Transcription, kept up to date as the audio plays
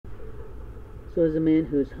So as a man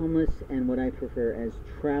who is homeless and what I prefer as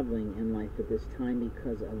traveling in life at this time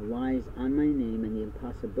because of lies on my name and the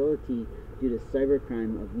impossibility due to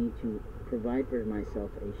cybercrime of me to provide for myself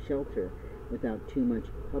a shelter without too much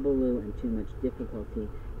hullabaloo and too much difficulty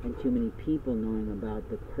and too many people knowing about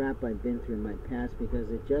the crap I've been through in my past, because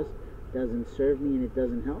it just doesn't serve me and it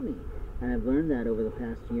doesn't help me. And I've learned that over the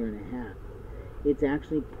past year and a half. It's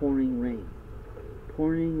actually pouring rain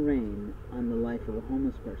on the life of a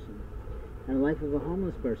homeless person. And the life of a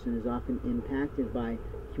homeless person is often impacted by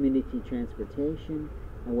community transportation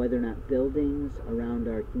and whether or not buildings around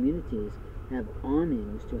our communities have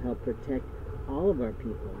awnings to help protect all of our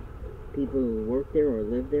people who work there or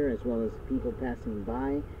live there, as well as people passing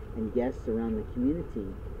by and guests around the community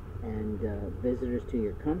and visitors to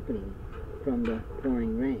your company from the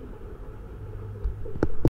pouring rain.